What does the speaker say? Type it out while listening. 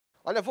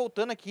Olha,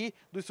 voltando aqui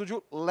do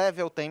estúdio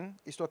Level10,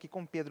 estou aqui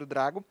com Pedro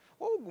Drago,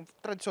 ou o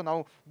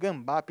tradicional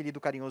Gambá,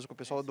 apelido carinhoso que o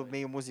pessoal do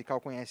meio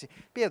musical conhece.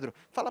 Pedro,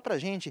 fala pra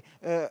gente,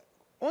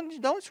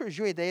 da onde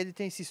surgiu a ideia de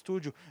ter esse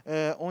estúdio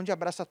onde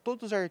abraça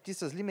todos os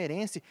artistas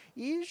limeirenses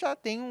e já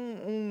tem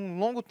um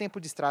longo tempo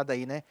de estrada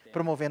aí, né?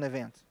 Promovendo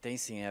eventos. Tem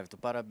sim, Everton.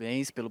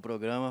 Parabéns pelo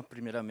programa,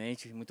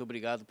 primeiramente. Muito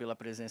obrigado pela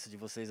presença de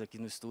vocês aqui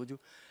no estúdio.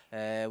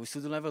 O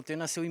estúdio Level10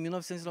 nasceu em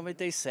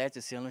 1997.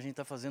 Esse ano a gente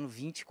está fazendo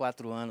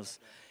 24 anos.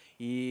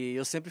 E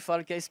eu sempre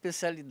falo que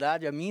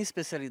a minha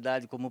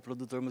especialidade como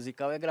produtor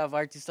musical é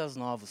gravar artistas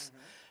novos.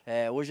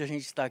 Hoje a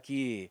gente está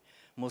aqui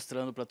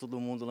mostrando para todo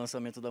mundo o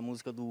lançamento da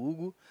música do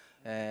Hugo.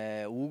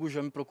 O Hugo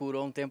já me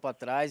procurou um tempo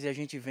atrás e a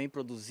gente vem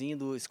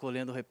produzindo,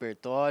 escolhendo o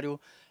repertório,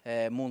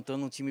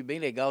 montando um time bem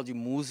legal de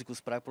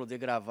músicos para poder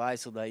gravar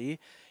isso daí.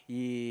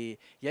 E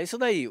é isso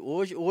daí.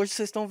 Hoje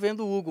vocês estão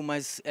vendo o Hugo,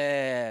 mas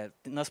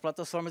nas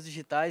plataformas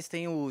digitais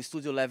tem o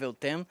estúdio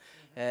Level10,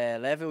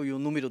 Level e o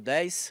número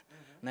 10,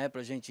 né,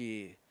 para a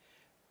gente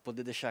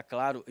poder deixar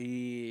claro.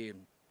 E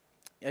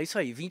é isso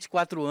aí,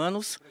 24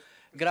 anos,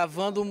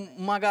 gravando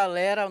uma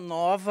galera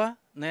nova,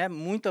 né?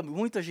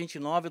 Muita gente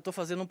nova. Eu estou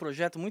fazendo um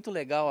projeto muito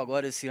legal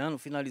agora esse ano,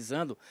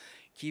 finalizando,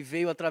 que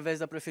veio através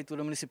da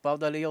Prefeitura Municipal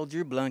da Lei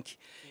Aldir Blanc.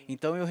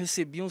 Então eu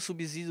recebi um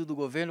subsídio do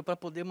governo para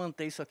poder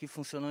manter isso aqui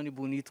funcionando e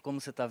bonito,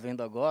 como você está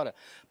vendo agora.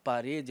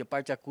 Parede, a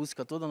parte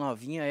acústica toda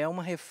novinha, é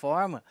uma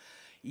reforma.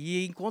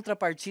 E em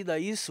contrapartida a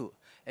isso,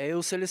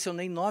 eu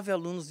selecionei 9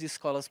 alunos de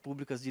escolas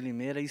públicas de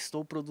Limeira e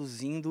estou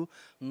produzindo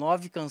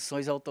 9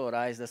 canções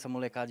autorais dessa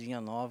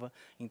molecadinha nova.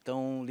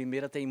 Então,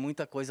 Limeira tem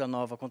muita coisa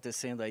nova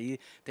acontecendo aí.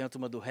 Tem a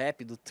turma do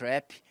rap, do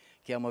trap,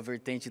 que é uma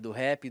vertente do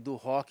rap, do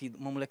rock,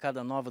 uma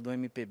molecada nova do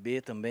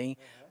MPB também,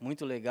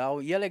 muito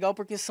legal. E é legal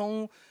porque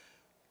são,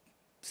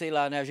 sei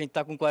lá, né, a gente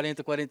tá com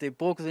 40 e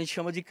poucos, a gente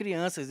chama de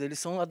crianças, eles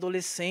são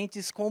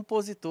adolescentes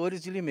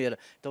compositores de Limeira.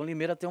 Então,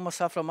 Limeira tem uma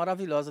safra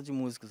maravilhosa de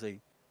músicos aí.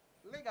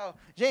 Legal.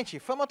 Gente,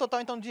 fama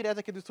total então direto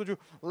aqui do estúdio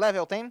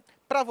Level10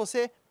 para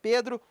você,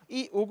 Pedro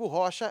e Hugo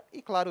Rocha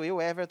e claro,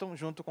 eu, Everton,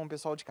 junto com o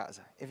pessoal de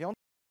casa.